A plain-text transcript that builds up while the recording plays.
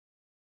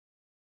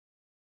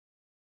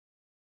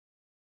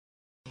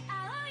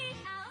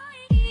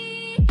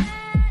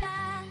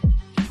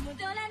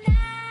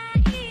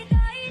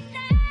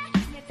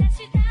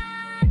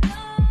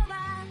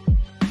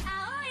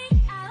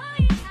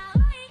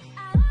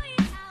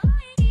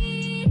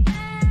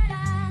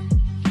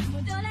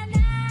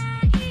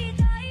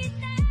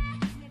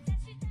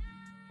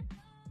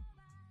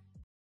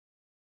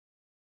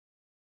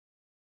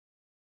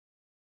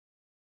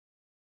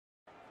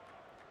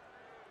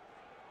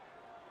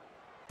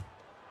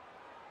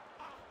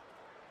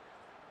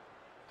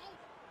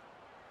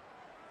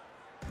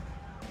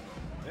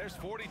There's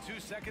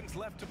 42 seconds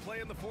left to play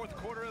in the fourth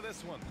quarter of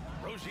this one.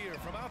 Rozier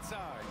from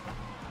outside.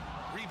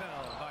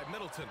 Rebound by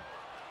Middleton.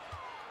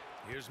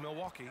 Here's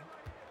Milwaukee.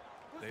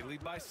 They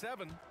lead by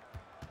 7.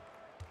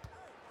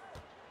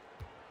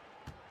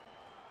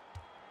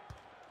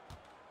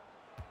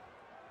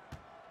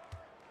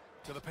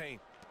 To the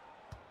paint.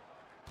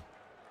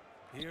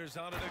 Here's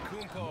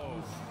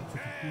Antetokounmpo.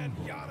 And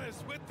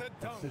Giannis with the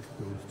dunk.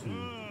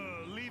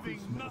 Leaving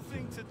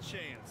nothing to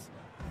chance.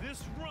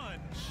 This run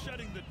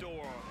shutting the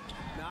door.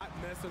 Not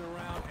messing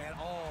around at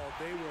all.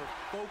 They were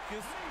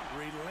focused,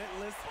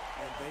 relentless,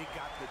 and they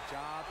got the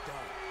job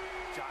done.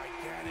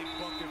 Gigantic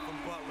bucket from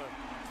Butler.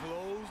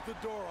 Close the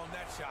door on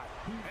that shot.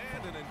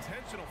 And an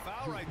intentional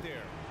foul right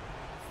there.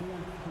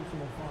 Fourth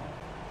personal foul.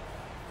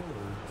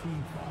 Third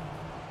team foul.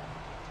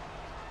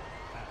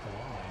 At the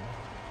line,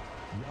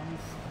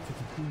 Giannis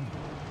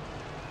Antetokounmpo.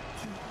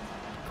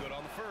 Good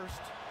on the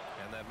first.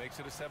 And that makes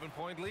it a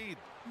 7-point lead.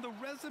 The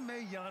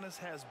resume Giannis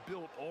has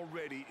built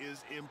already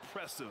is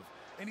impressive,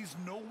 and he's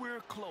nowhere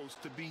close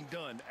to being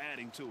done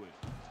adding to it.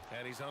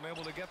 And he's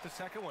unable to get the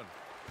second one.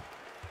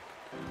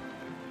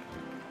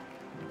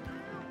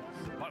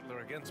 Butler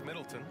against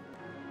Middleton.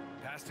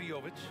 Pass to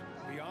Jovic.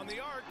 Beyond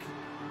the arc.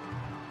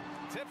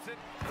 Tips it.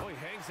 Oh, he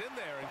hangs in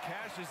there and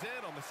cashes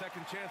in on the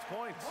second chance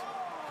points.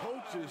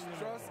 Coaches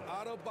trust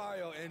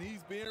Adebayo, and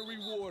he's being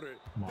rewarded.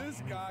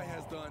 This guy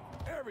has done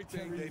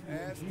everything they've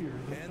asked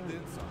and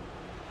then some.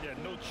 Yeah,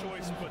 no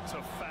choice but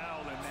to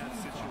foul in that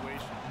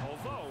situation.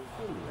 Although,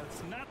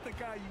 that's not the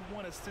guy you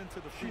want to send to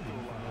the free throw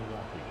line.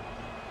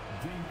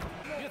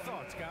 Your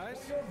thoughts,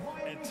 guys?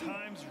 And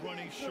time's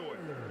running short.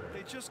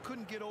 They just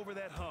couldn't get over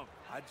that hump.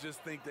 I just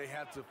think they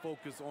have to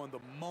focus on the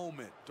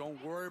moment.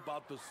 Don't worry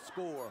about the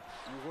score.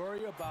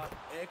 Worry about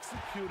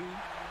executing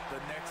the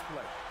next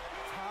play.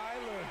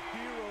 Tyler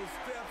Hero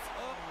steps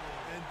up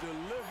and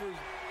delivers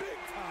big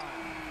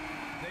time.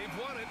 They've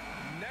won it.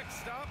 Next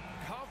stop,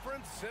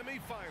 conference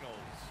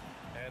semifinals.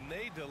 And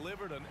they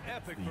delivered an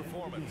epic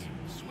performance,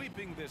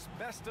 sweeping this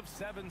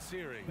best-of-7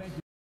 series.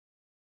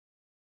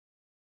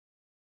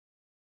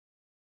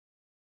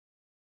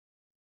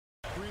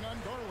 Green on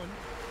Garland.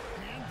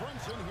 And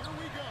Brunson, here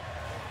we go.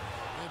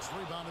 It's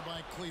rebounded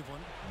by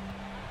Cleveland.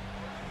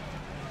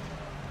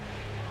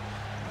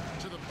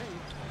 To the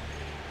paint.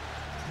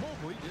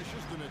 Mobley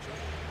dishes to Mitchell.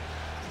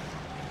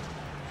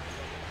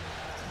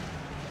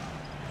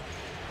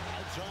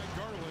 Outside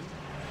Garland.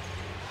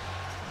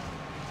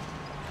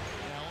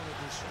 Allen at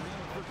the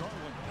screen for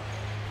Garland.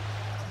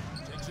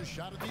 Takes a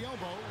shot at the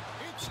elbow.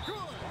 It's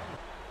good.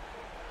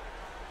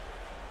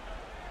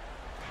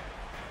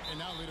 And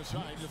now lead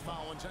aside to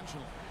foul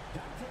intentional.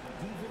 Dante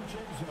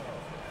DiVincenzo.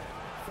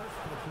 First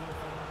personal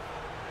foul.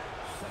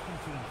 Second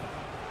team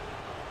foul.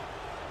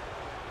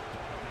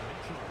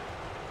 Mitchell.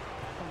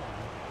 At the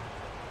line.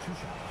 2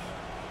 shots.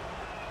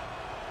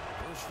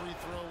 First free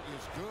throw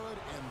is good,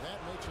 and that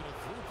makes it a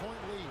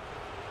 3-point lead.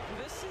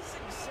 This is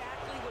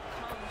exactly what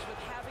comes with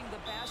having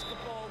the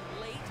basketball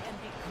late and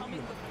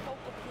becoming the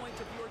focal point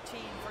of your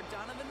team. For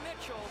Donovan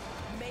Mitchell,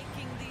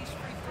 making these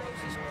free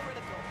throws is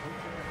critical.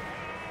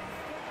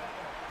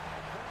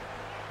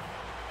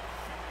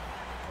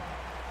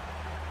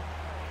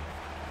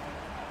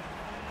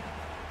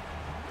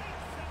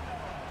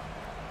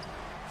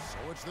 So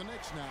it's the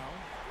Knicks now.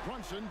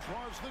 Brunson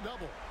draws the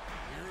double.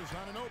 Here's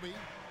Anunoby.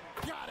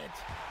 Got it!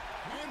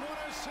 And what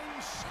a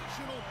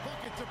sensational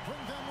bucket to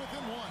bring them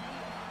within 1.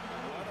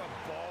 What a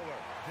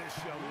baller this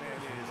young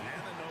man is.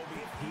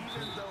 Anunoby,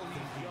 even though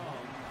he's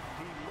young,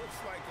 he looks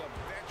like a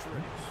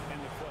veteran in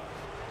the club.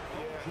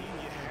 Yeah,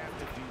 you have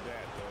to do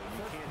that, though.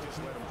 You can't just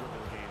let him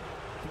dribble a game.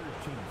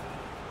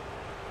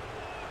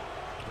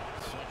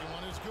 Second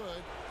one is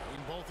good.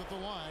 In both at the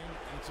line.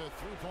 It's a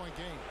 3-point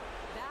game.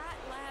 That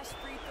last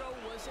free throw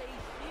was a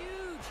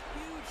huge,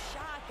 huge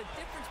shot. The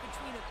difference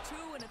between a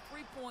 2 and a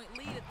 3-point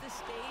lead at this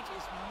stage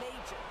is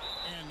major.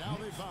 And now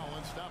they foul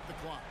and stop the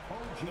clock.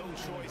 No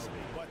choice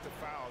but to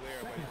foul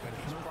there, but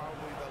he's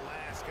probably the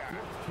last guy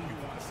you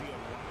want to see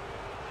on the line.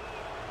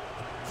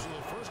 So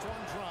the first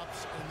one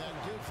drops, and that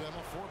gives them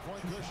a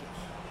 4-point cushion.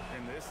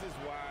 And this is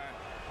why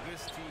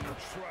this team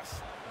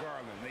trusts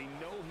Garland. They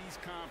know he's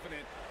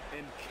confident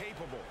and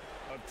capable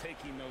of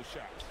taking those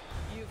shots.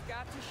 You've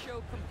got to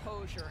show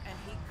composure, and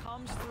he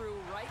comes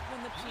through right when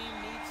the team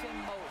needs him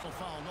most. A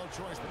foul, no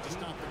choice but to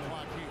stop the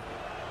clock here.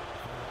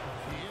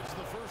 He hits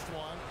the first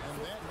one, and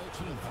that makes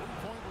it a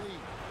 3-point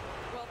lead.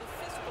 Well, the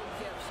physical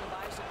gifts of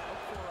Isaac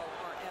Okoro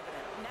are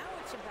evident. Now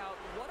it's about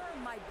what are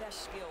my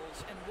best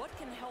skills and what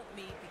can help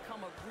me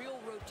become a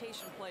real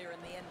rotation player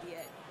in the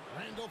NBA.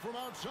 Randall from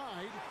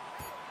outside.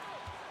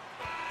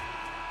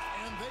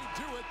 And they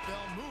do it.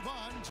 They'll move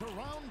on to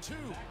round 2.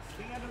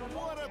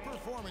 What a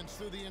performance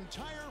through the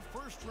entire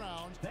first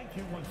round.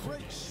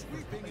 Great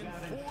sweeping in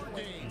 4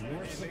 games. And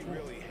they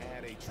really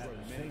had a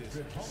tremendous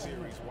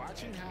series.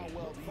 Watching how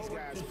well these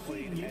guys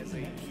played as a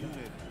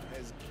unit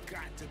has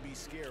got to be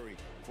scary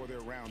for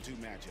their round 2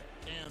 matchup.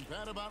 And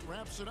that about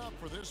wraps it up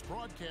for this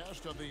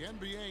broadcast of the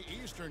NBA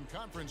Eastern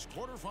Conference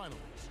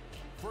quarterfinals.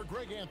 For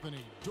Greg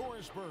Anthony,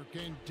 Doris Burke,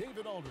 and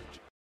David Aldridge.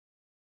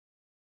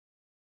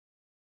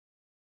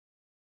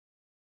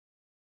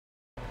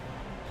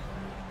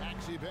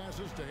 He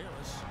passes to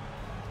Harris.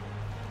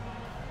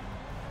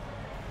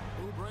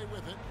 Oubre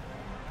with it.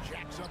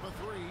 Jacks up a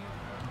three.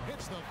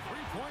 Hits the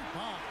three-point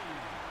bomb.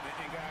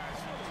 And guys,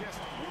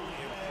 just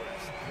really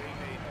impressed. They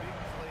made big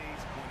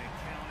plays when it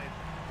counted,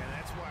 and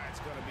that's why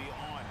it's going to be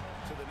on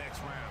to the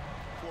next round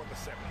for the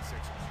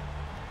 76ers.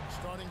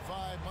 Starting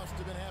five must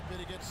have been happy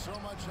to get so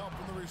much help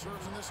from the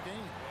reserves in this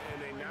game.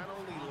 And they not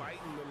only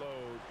lightened the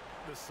load,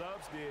 the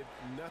subs did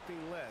nothing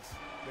less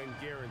than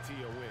guarantee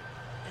a win.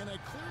 And I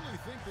clearly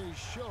think they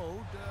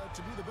showed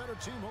to be the better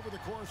team over the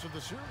course of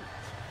the series.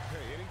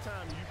 Hey,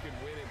 anytime you can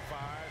win in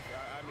five,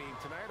 I mean,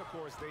 tonight, of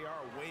course, they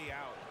are way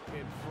out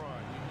in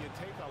front. You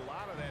take a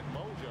lot of that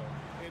mojo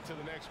into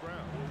the next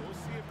round. We'll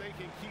see if they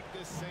can keep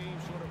this same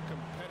sort of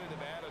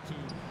competitive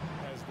attitude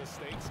as the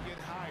stakes get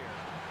higher.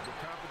 The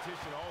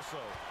competition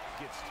also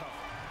gets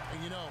tougher. And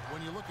you know,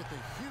 when you look at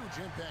the huge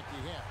impact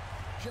he had,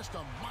 just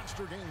a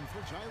monster game for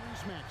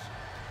Tyrese Maxey.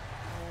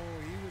 Oh,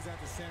 he was at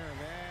the center of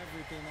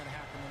everything that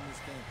happened in this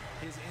game.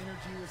 His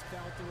energy was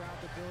felt throughout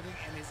the building,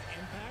 and his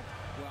impact,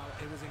 well,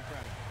 it was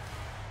incredible.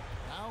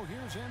 Now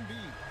here's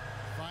Embiid.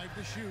 5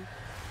 to shoot.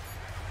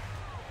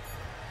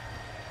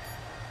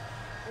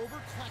 Over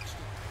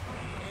Claxton.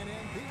 And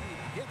Embiid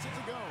gets it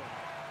to go.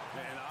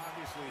 And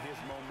obviously his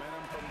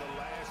momentum from the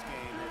last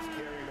game has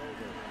carried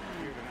over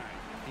here tonight.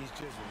 He's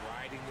just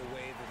riding the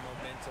wave of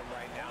momentum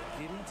right now,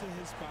 getting to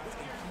his spots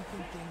and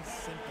keeping things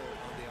simple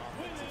on the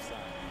offensive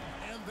side.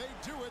 And they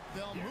do it.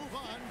 They'll move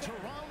on to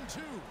round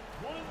two.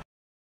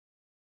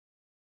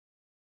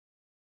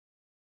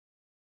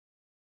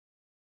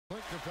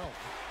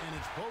 And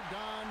it's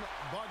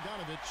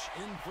Bogdanovic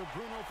in for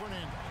Bruno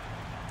Fernando.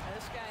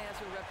 This guy has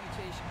a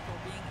reputation for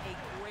being a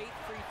great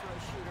free throw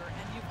shooter,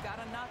 and you've got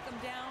to knock him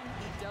down.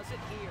 He does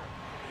it here.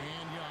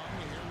 And Young,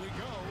 here we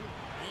go.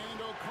 And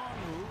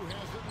Okongwu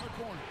has it in the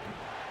corner.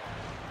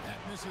 That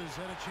misses,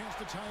 had a chance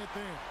to tie it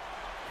there.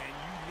 And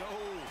you know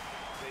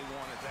they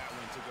wanted that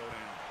one to go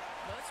down.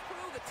 Let's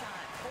prove it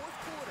time. Fourth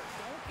quarter.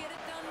 Don't get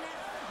it done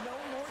now. No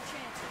more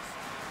chances.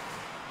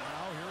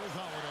 Now here is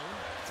Holiday.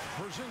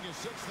 Porzingis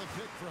sets the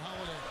pick for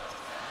Holiday.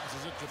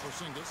 Passes it to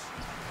Porzingis.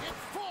 It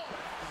falls!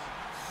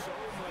 So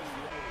much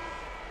weight.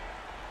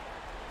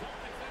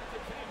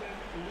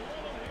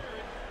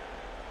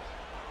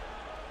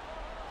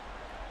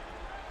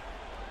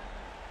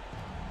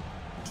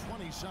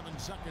 27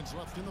 seconds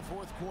left in the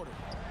fourth quarter.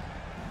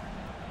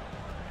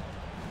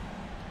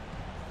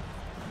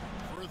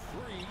 For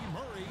three,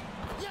 Murray.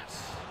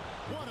 Yes!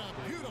 What a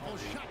beautiful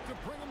shot to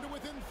bring him to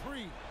within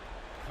three.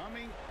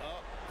 Coming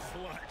up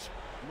clutch.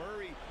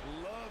 Murray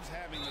loves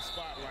having the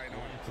spotlight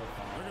on him.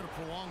 They're going to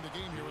prolong the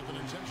game here with an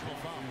intentional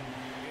foul.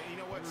 Yeah, you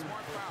know what?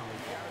 Smart foul.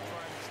 You got to try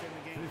and extend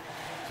the game.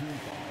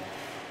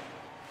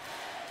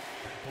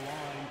 At the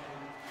line,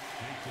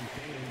 Jason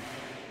Tatum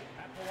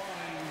at the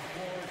line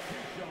for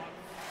 2 shots.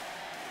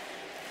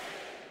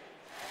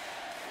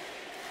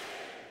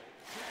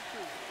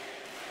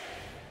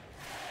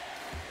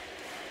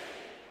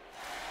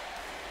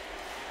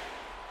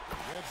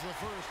 That's the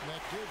first, and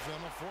that gives them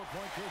a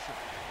 4-point cushion.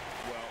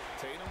 Well,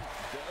 Tatum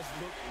does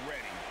look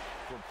ready,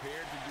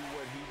 prepared to do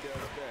what he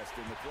does best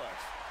in the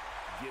clutch,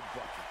 get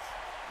buckets.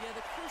 Yeah,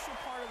 the crucial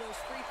part of those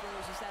free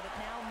throws is that it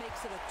now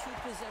makes it a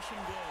 2-possession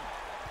game.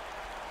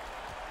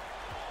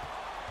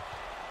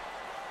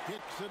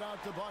 Kicks it out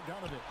to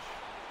Bogdanovic.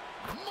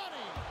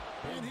 Money!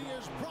 And he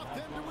has brought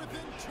them to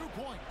within 2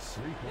 points.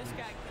 This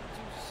guy can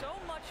do so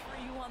much for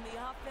you on the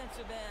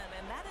offensive end,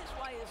 and that is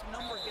why his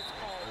number gets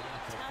called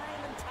time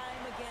and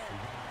time again.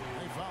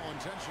 They foul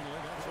intentionally.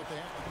 That's what they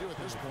have to do at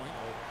this point.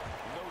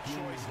 No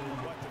choice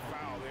but to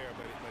foul there,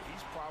 but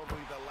he's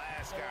probably the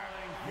last guy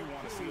you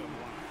want to see on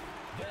the line.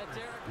 Yeah,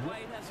 Derek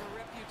White has a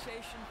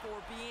reputation for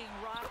being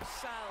rock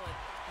solid.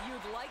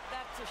 You'd like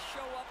that to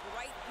show up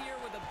right here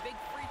with a big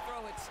free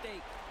throw at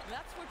stake.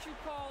 That's what you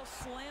call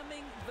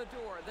slamming the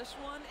door. This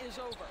one is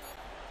over.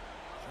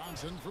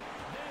 Johnson for...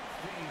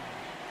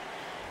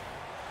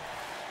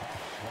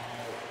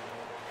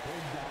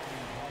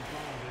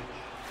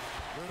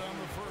 Good on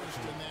the first,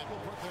 and that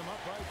will put them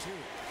up by 2.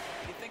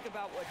 You think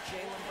about what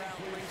Jaylen Brown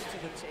brings to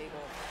the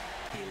table.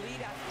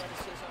 Elite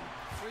athleticism,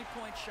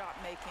 three-point shot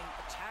making,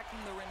 attacking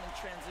the rim in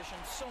transition,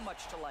 so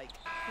much to like.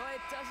 But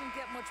it doesn't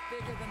get much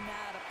bigger than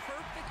that. A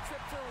perfect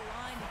trip to the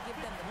line to give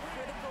them the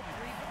critical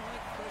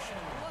three-point cushion.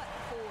 What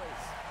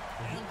poise.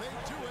 And they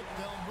do it.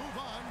 They'll move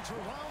on to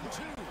round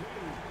 2.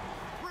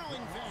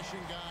 Thrilling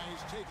fashion,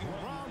 guys, taking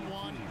round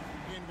 1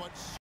 in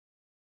what's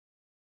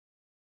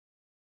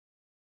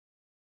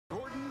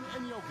Gordon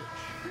and Jokic.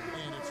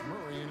 And it's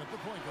Murray in at the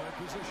point guard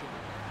position.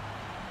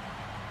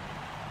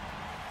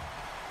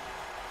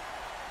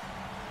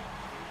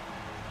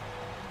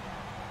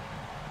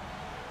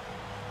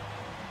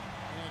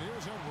 And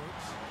here's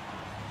Edwards.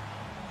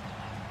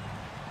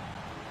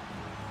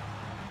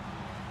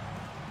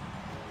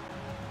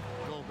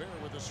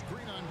 Gobert with a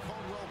screen on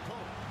Caldwell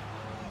Pope.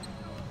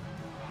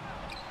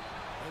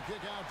 A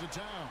kick out to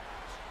Towns.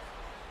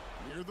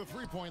 Near the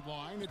three-point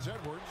line, it's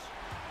Edwards.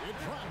 It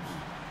drops.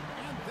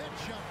 And that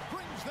shot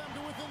brings them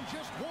to within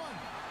just 1.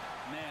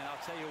 Man,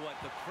 I'll tell you what,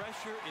 the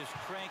pressure is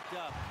cranked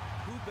up.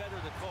 Who better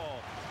to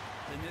call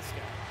than this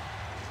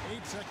guy?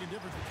 8-second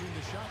difference between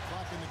the shot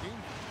clock and the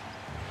game.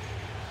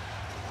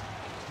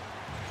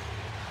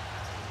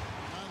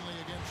 Conley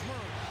against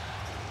Murray.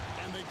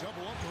 And they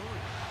double up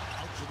Murray.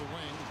 Out to the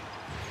wing.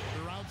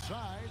 They're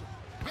outside.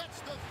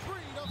 Gets the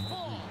three to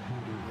fall.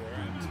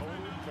 They're in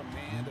total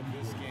command of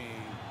this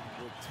game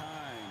with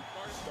time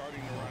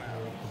starting to run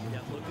out. Yeah,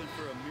 looking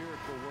for a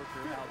miracle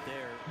worker out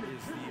there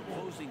is the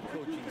opposing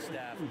coaching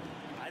staff.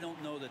 I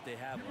don't know that they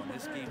have one.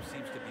 This game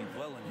seems to be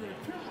well in hand.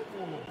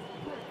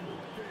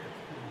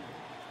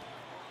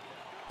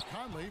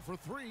 Conley for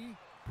three.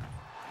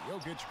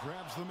 Jokic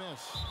grabs the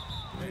miss.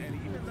 And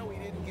even though he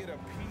didn't get a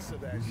piece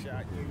of that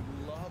shot, you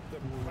love the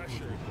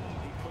pressure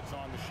he puts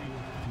on the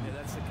shooter. Yeah,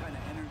 that's the kind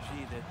of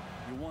energy that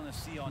you want to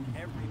see on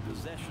every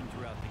possession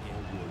throughout the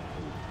game.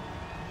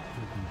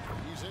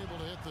 He's able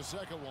to hit the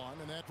second one,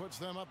 and that puts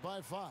them up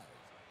by 5.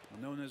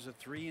 Known as a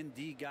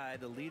 3-and-D guy,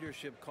 the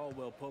leadership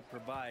Caldwell Pope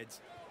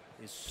provides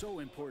is so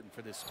important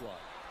for this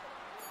squad.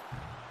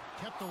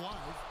 Kept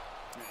alive.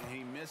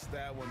 He missed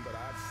that one, but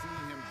I've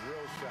seen him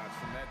drill shots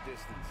from that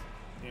distance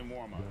in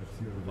warm-up.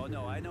 Oh,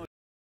 no, I know.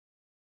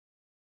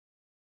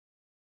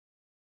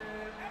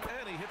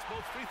 And he hits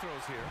both free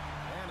throws here,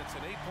 and it's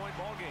an 8-point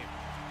ball game.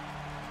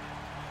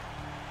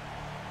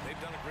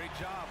 They've done a great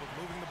job of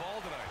moving the ball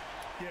tonight.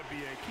 Yeah,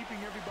 B.A.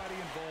 Keeping everybody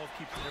involved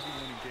keeps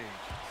everyone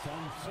engaged.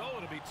 So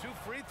it'll be 2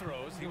 free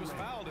throws. He was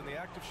fouled in the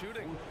act of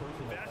shooting.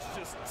 That's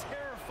just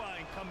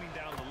terrifying coming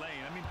down the lane.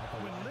 I mean,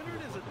 when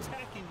Leonard is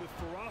attacking with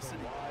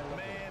ferocity,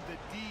 man,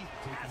 the D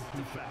has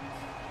to foul.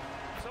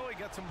 So he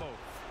gets them both.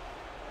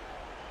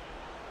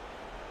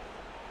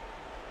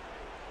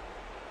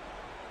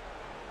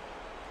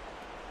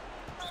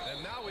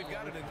 And now we've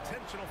got an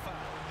intentional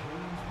foul.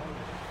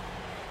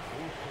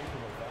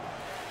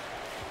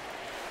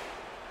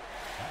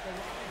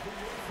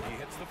 He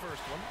hits the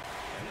first one,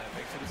 and that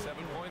makes it a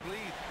 7-point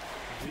lead.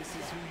 This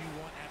is who you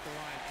want at the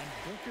line, and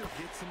Booker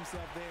gets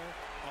himself there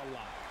a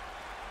lot.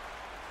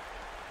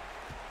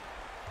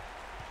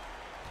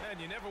 And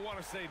you never want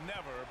to say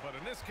never, but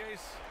in this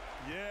case...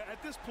 Yeah,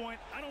 at this point,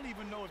 I don't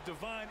even know if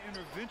divine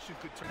intervention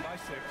could turn by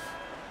 6.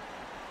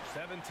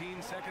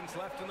 17 seconds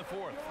left in the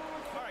fourth.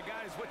 All right,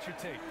 guys, what's your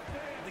take?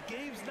 The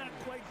game's not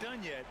quite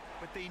done yet,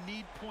 but they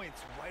need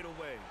points right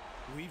away.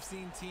 We've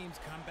seen teams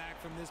come back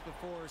from this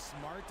before.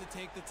 Smart to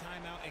take the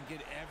timeout and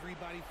get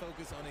everybody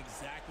focused on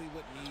exactly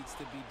what needs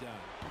to be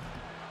done.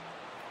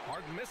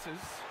 Harden misses,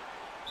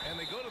 and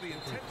they go to the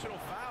intentional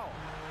foul.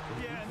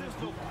 Yeah, and there's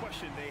no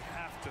question they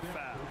have to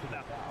foul.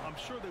 Now, I'm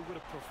sure they would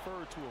have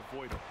preferred to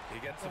avoid it. He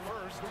gets the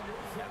first,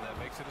 and that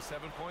makes it a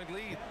 7-point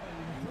lead.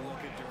 You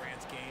look at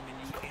Durant's game, and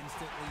you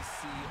instantly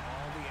see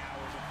all the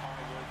hours of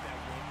hard work that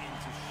went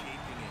into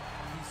shaping it.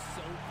 He's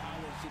so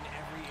polished in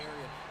every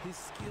area. His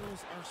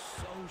skills are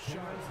so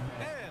sharp.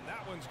 And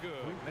that one's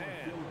good,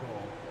 man.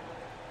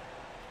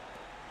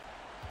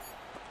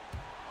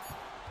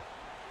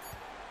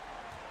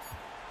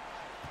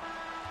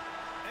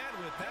 And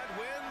with that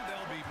win,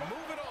 they'll be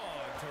moving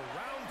on to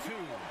round 2.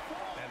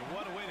 And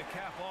what a way to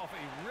cap off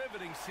a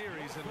riveting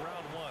series in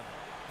round 1.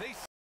 They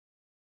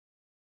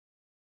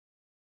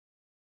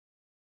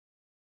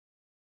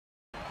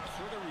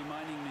Sort of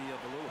reminding me of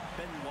a little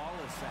Ben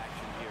Wallace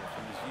action here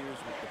from his years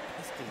with the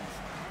Pistons.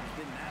 He's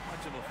been that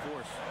much of a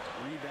force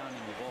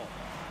rebounding the ball.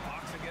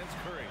 Fox against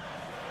Curry.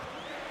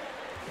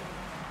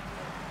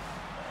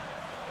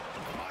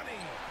 Money!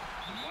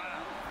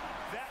 Wow,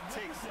 that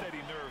takes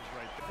steady nerves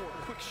right there.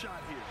 Quick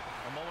shot here.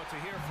 A moment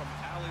to hear from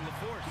Allie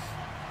LaForce.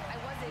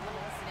 I was able to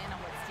listen in on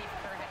what Steve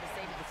Kerr had to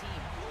say to the team.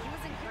 He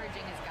was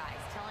encouraging his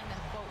guys, telling them,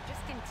 quote,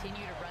 just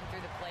continue to run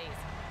through the plays,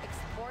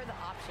 explore the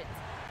options.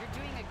 You're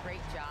doing a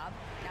great job.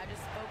 Now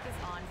just focus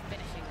on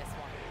finishing this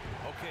one.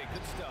 Okay,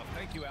 good stuff.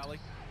 Thank you,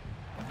 Allie.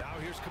 Now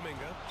here's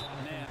Kuminga.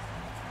 Man.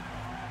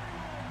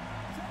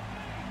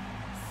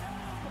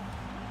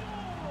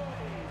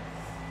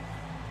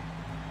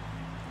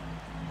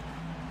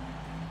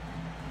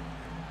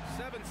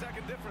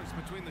 7-second difference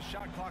between the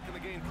shot clock and the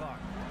game clock.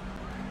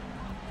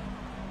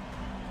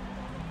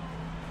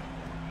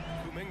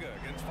 Kuminga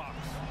against Fox.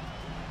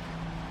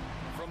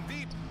 From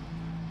deep.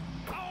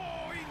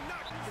 Oh, he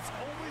knocked. It's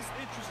always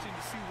interesting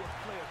to see what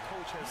play a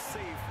coach has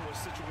saved for a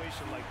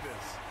situation like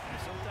this.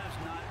 Sometimes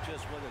not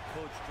just what a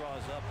coach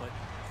draws up, but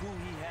who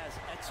he has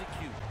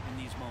execute in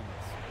these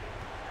moments.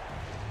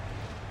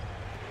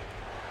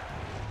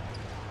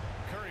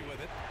 Curry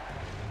with it.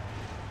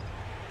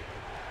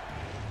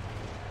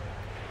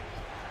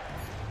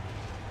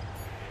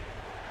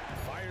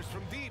 Fires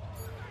from deep.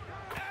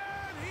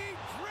 And he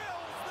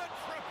drills the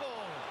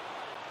triple.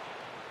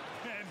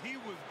 And he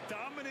was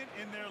dominant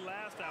in their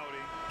last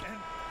outing. And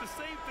the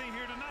same thing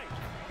here tonight.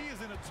 He is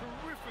in a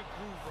terrific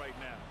groove right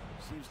now.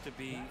 Seems to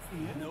be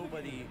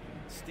nobody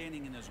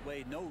standing in his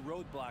way, no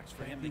roadblocks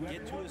for him to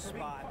get to his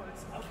spot,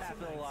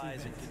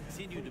 capitalize, and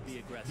continue to be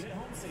aggressive.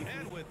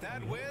 And with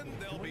that win,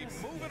 they'll be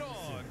moving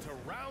on to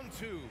round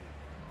 2.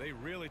 They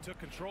really took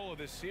control of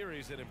this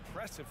series in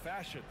impressive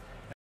fashion.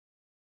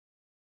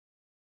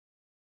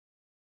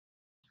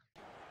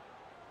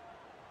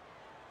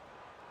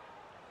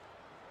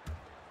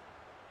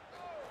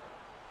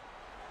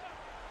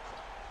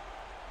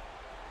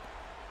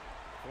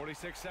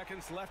 46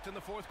 seconds left in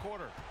the fourth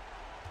quarter.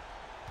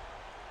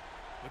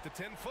 With the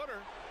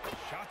 10-footer,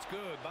 shot's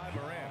good by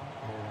Morant.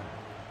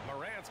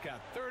 Morant's got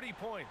 30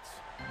 points.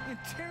 And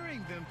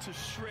tearing them to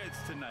shreds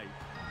tonight.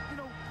 You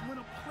know, when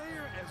a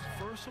player as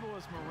versatile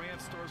as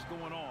Morant starts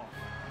going off,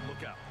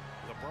 look out.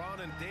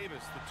 LeBron and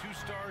Davis, the two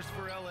stars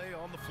for LA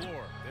on the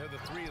floor. They're the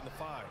 3 and the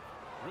 5.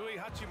 Rui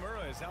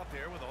Hachimura is out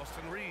there with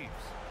Austin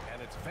Reeves. And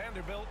it's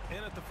Vanderbilt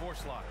in at the 4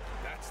 slot.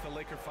 That's the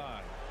Laker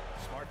 5.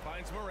 Smart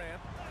finds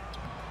Morant.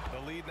 The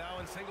lead now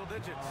in single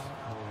digits.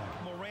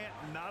 Morant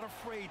not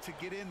afraid to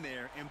get in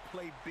there and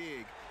play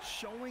big,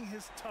 showing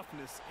his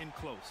toughness in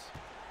close.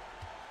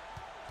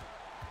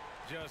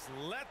 Just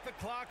let the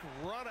clock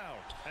run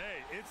out.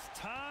 Hey, it's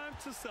time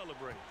to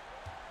celebrate.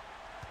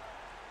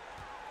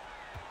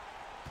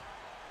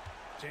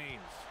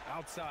 James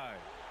outside.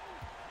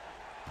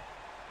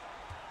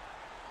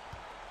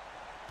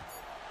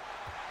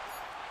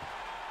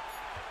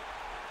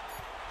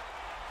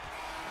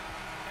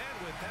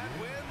 And with that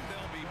win,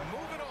 they'll be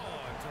moving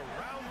on to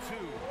round 2.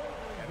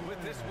 And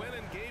with this win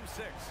in Game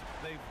 6,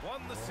 they've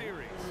won the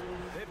series.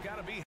 They've got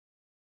to be.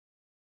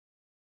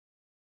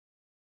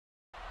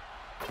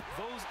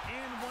 Those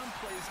and-one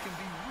plays can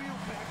be real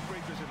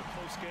backbreakers in a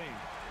close game.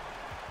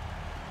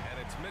 And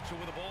it's Mitchell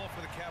with the ball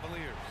for the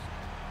Cavaliers.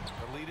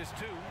 The lead is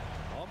 2.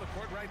 On the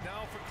court right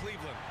now for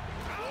Cleveland.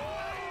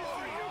 Oh,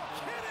 are you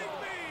kidding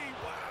me?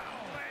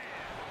 Wow, man.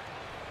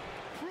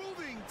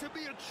 Proving to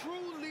be a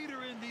true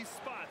leader in these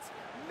spots,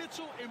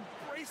 Mitchell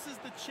embraces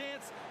the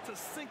chance to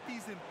sink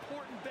these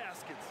important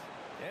baskets.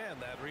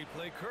 And that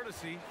replay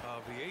courtesy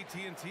of the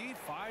AT&T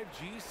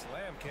 5G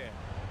Slam Cam.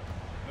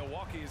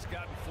 Milwaukee has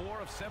gotten 4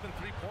 of 7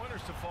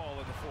 3-pointers to fall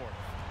in the fourth.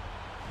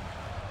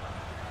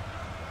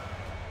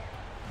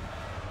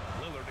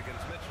 Lillard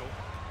against Mitchell.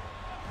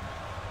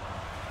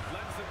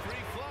 Lets the 3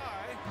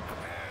 fly,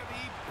 and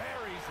he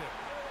buries it.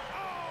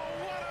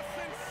 Oh, what a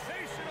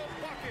sensational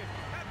bucket!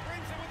 That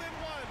brings him within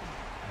 1.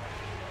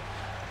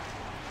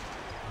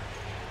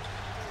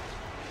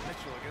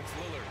 Mitchell against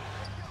Lillard.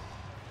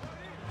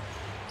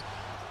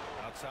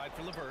 Outside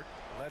for LeVert.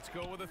 Let's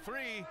go with a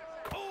 3.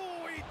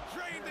 Oh, he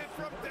drained it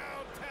from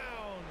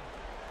downtown.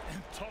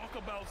 And talk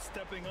about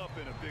stepping up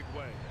in a big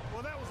way.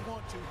 Well, that was 1-2.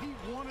 He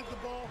wanted the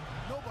ball.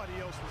 Nobody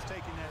else was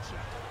taking that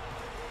shot.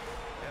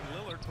 And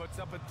Lillard puts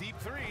up a deep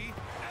 3,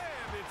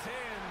 and it's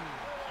in.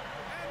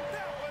 And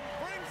that one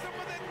brings him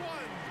within 1.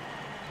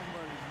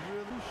 Is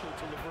really crucial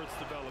to LeVert's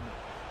development,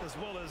 as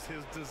well as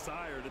his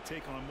desire to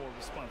take on more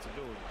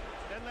responsibility.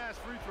 That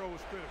last free throw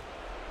was critical.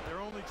 Their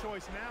only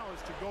choice now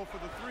is to go for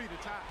the 3 to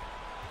tie.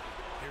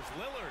 Here's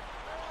Lillard.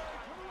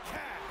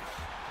 Cash.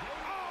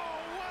 Oh,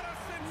 what a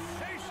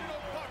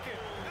sensational bucket.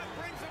 That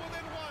brings him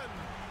within 1.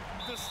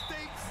 The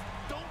stakes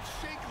don't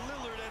shake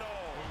Lillard at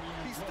all.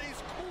 He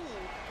stays cool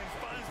and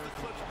finds the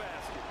clutch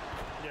basket.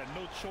 Yeah,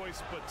 no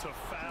choice but to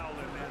foul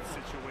in that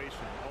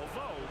situation.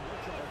 Although,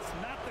 that's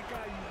not the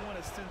guy you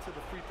want to send to the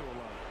free throw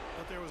line.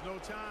 But there was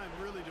no time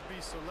really to be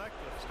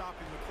selective.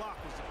 Stopping the clock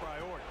was the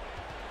priority.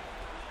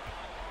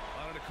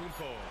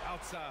 Antetokounmpo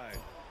outside.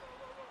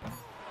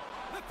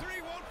 The 3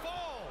 won't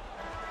fall.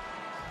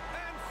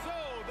 And so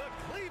the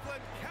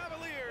Cleveland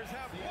Cavaliers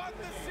have won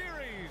the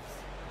series.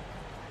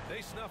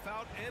 They snuff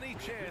out any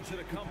chance at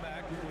a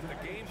comeback with the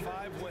Game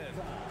 5 win.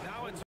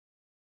 Now it's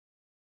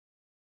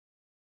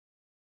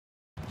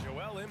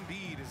Joel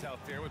Embiid is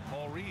out there with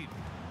Paul Reed.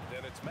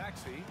 Then it's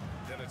Maxey.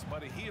 Then it's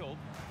Buddy Hield.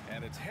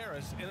 And it's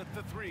Harris in at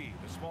the 3,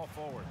 the small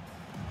forward.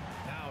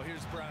 Now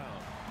here's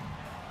Brown.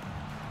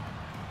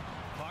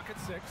 Clock at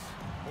 6.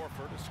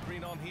 Horford, a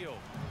screen on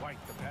Hield. White,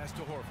 the pass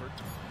to Horford.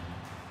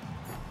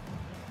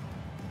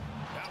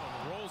 That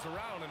one rolls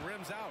around and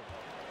rims out.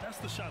 That's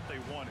the shot they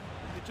wanted.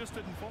 It just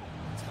didn't fall.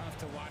 Tough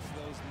to watch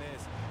those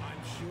miss.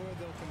 I'm sure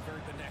they'll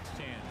convert the next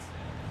chance.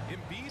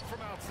 Embiid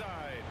from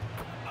outside.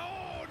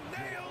 Oh,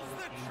 nails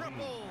the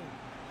triple.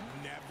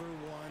 Never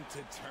one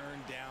to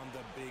turn down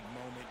the big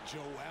moment.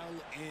 Joel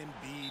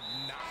Embiid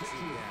knocks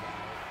it down.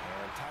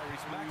 And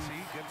Tyrese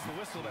Maxey gets the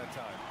whistle that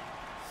time.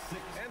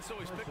 And so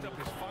he's picked up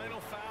his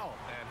final foul,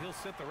 and he'll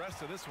sit the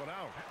rest of this one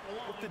out.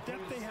 With the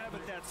depth they have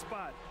at that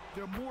spot,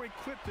 they're more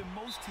equipped than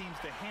most teams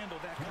to handle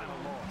that kind of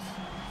loss.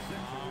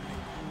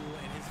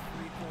 And his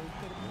free throw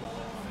could have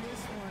blown on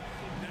this one.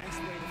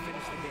 Nice way to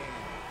finish the game.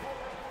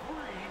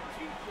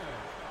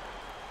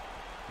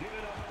 Give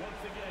it up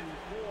once again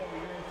for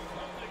your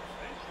Celtics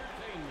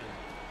entertainment.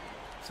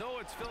 So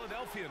it's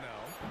Philadelphia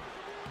now.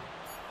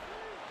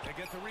 They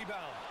get the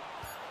rebound.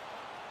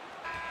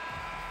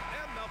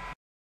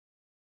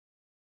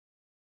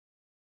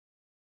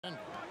 And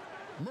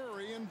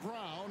Murray and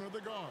Brown are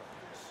the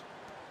guards.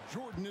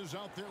 Jordan is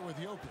out there with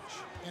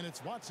Jokic, and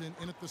it's Watson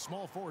in at the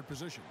small forward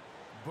position.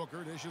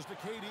 Booker dishes to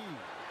KD.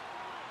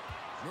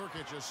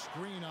 Nurkic a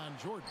screen on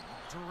Jordan.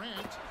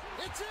 Durant,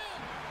 it's in!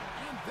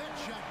 And that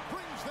shot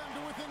brings them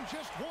to within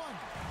just 1.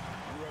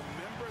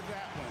 Remember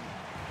that one,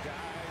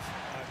 guys,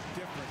 a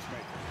difference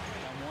maker.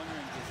 I'm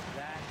wondering, is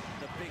that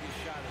the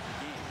biggest shot of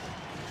the game?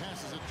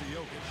 Passes it to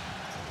Jokic.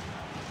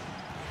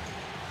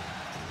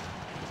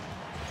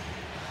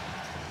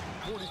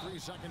 43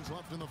 seconds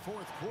left in the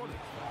fourth quarter.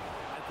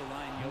 At the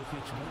line,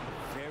 Jokic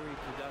very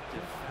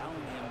productive.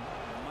 Fouling him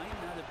might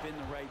not have been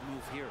the right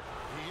move here.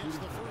 He hits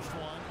the first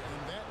one,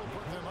 and that will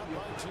put them up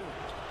by 2.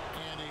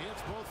 And he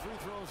hits both free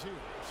throws here.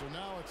 So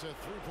now it's a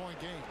 3-point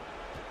game.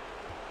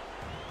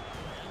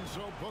 And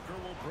so Booker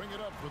will bring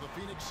it up for the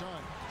Phoenix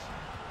Suns.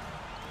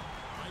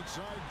 Right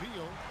side,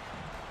 Beal.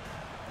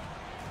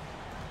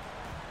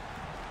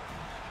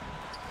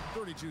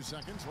 32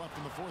 seconds left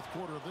in the fourth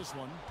quarter of this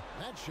one.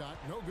 That shot,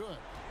 no good.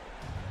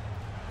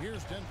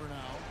 Here's Denver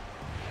now.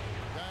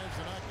 Guys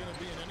are not going to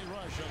be in any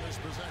rush on this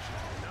possession.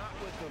 Not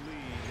with the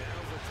lead.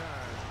 Now's the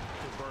time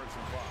to burn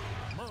some clock.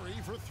 Murray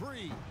for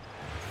 3.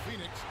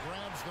 Phoenix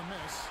grabs the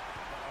miss.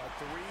 A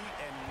 3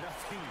 and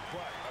nothing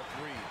but a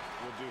 3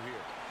 will do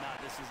here. Nah,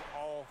 this is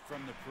all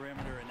from the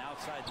perimeter and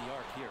outside the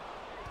arc here.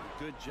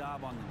 Good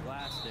job on the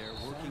glass there,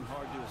 working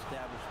hard to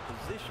establish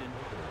position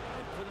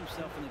and put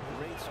himself in a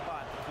great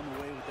spot to come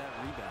away with that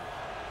rebound.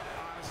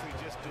 Honestly,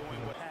 just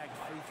doing what Packed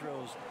free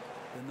throws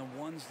than the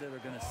ones that are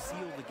going to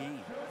seal the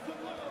game.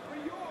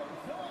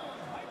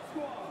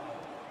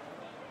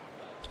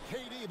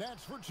 KD,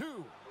 that's for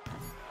 2.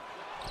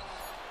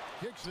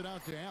 Kicks it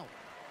out to Allen.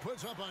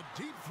 Puts up a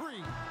deep 3.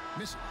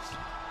 Misses.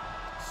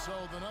 So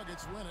the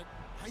Nuggets win it.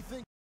 I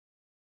think.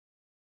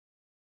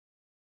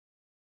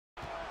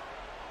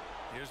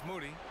 Here's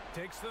Moody,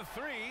 takes the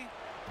 3.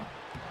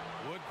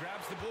 Wood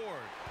grabs the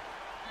board.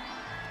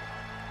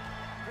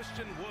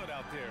 Christian Wood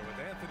out there with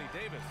Anthony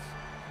Davis.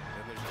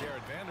 Then there's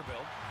Jared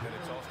Vanderbilt. Then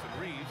it's Austin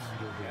Reeves.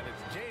 And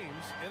it's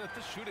James in at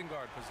the shooting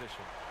guard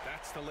position.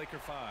 That's the Laker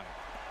 5.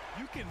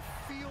 You can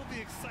feel the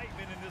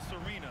excitement in this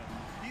arena.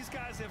 These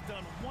guys have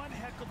done one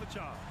heck of a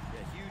job.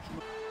 Yeah, huge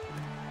move.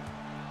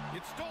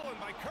 It's stolen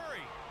by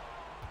Curry.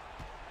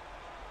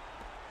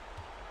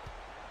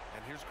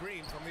 And here's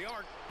Green from the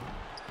arc.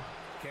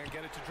 Can't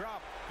get it to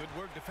drop. Good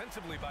work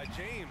defensively by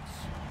James.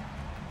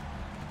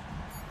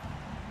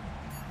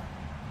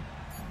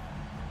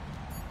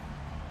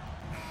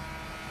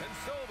 And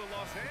so the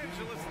Los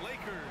Angeles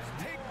Lakers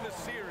take the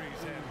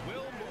series and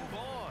will move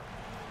on.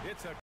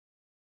 It's a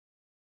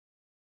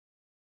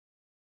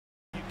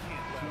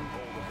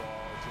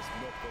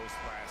those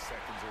last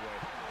seconds away.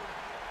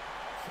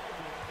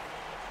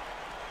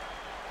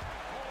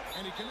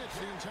 And he commits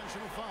the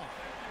intentional foul.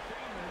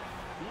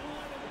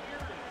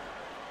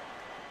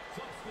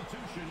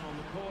 Substitution on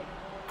the court.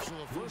 So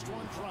the first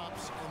one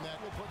drops, and that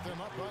will put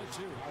them up by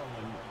 2.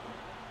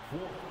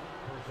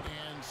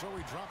 And so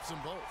he drops them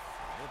both.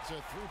 It's a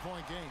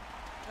 3-point game.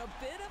 A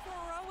bit of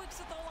heroics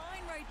at the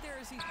line right there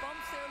as he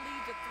bumps their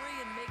lead to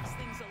 3 and makes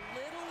things a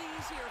little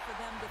easier for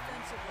them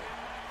defensively.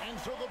 And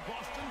so the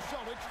Boston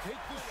Celtics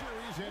take the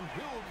series and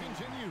will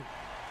continue.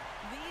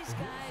 These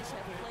guys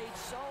have played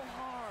so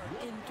hard,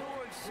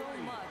 endured so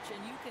much,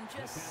 and you can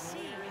just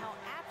see how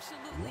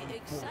absolutely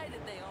excited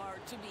they are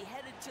to be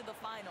headed to the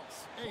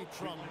finals. A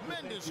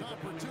tremendous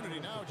opportunity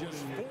now,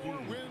 just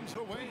 4 wins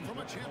away from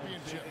a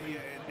championship.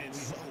 Yeah, and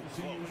so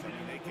close. I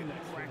mean, they can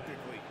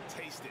practically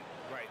taste it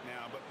right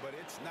now, but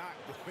it's not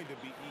going to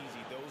be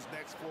easy. Those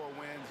next 4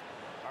 wins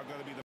are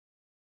going to be the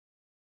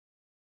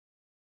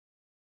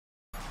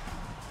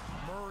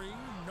Murray,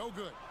 no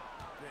good.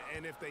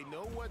 And if they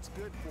know what's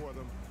good for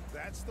them,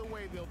 that's the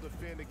way they'll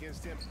defend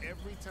against him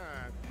every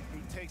time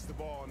he takes the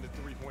ball in the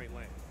 3-point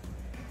lane.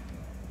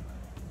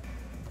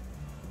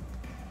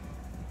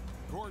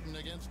 Gordon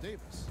against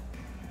Davis.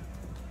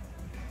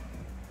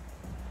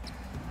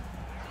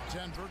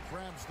 Denver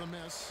grabs the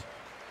miss.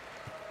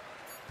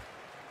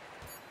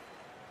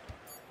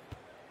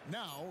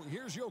 Now,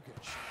 here's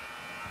Jokic.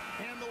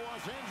 And the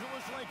Los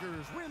Angeles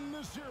Lakers win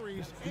the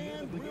series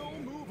and will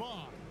move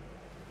on.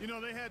 You know,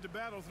 they had to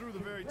battle through the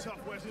very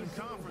tough Western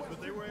Conference,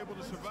 but they were able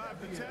to survive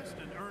the test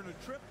and earn a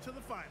trip to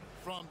the finals.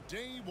 From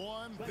day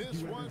one,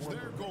 this was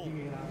their goal.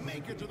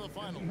 Make it to the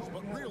finals.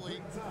 But really,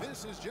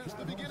 this is just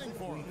the beginning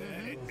for them.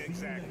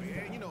 Exactly.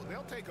 And, you know,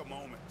 they'll take a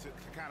moment to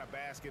kind of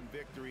bask in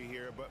victory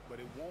here, but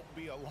it won't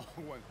be a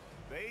long one.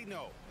 They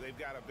know they've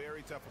got a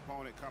very tough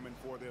opponent coming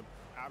for them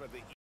out of the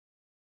East.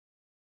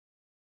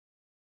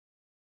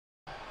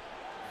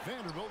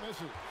 Vanderbilt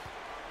misses.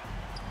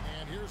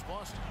 And here's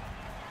Boston.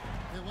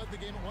 They led the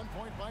game at 1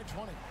 point by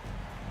 20.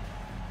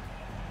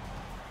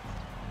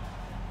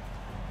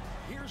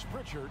 Here's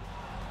Pritchard.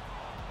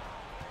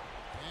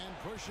 And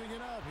pushing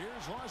it up.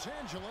 Here's Los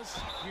Angeles.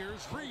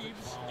 Here's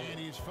Reeves. And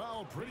he's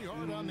fouled pretty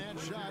hard on that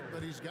shot,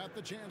 but he's got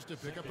the chance to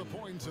pick up the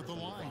points at the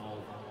line.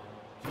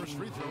 First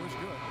free throw is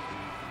good.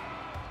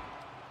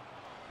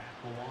 At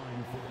the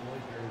line for the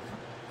Lakers.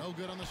 No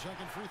good on the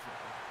second free throw.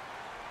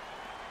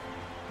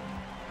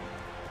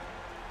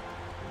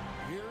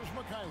 Here's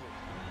McKinley.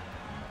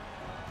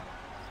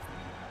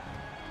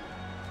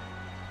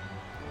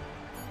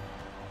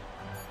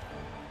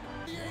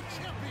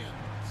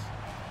 Champions.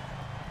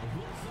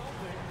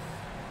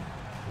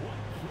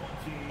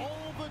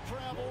 All the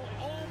travel,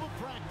 all the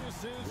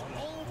practices,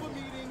 all the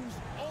meetings,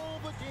 all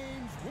the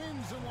games,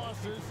 wins and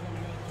losses,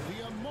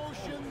 the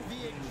emotion,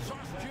 the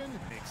exhaustion.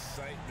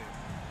 Excitement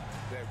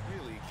that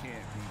really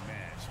can't be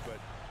matched, but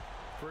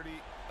pretty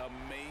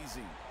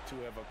amazing to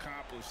have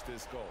accomplished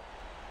this goal.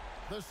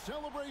 The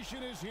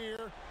celebration is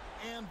here,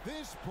 and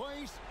this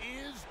place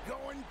is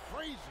going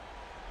crazy.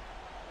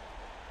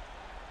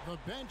 The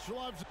bench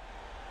loves it.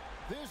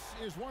 This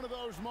is one of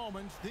those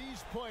moments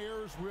these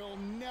players will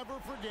never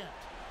forget.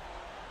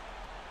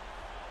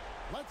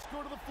 Let's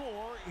go to the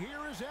floor.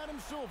 Here is Adam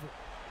Silver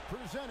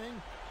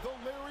presenting the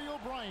Larry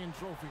O'Brien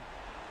Trophy.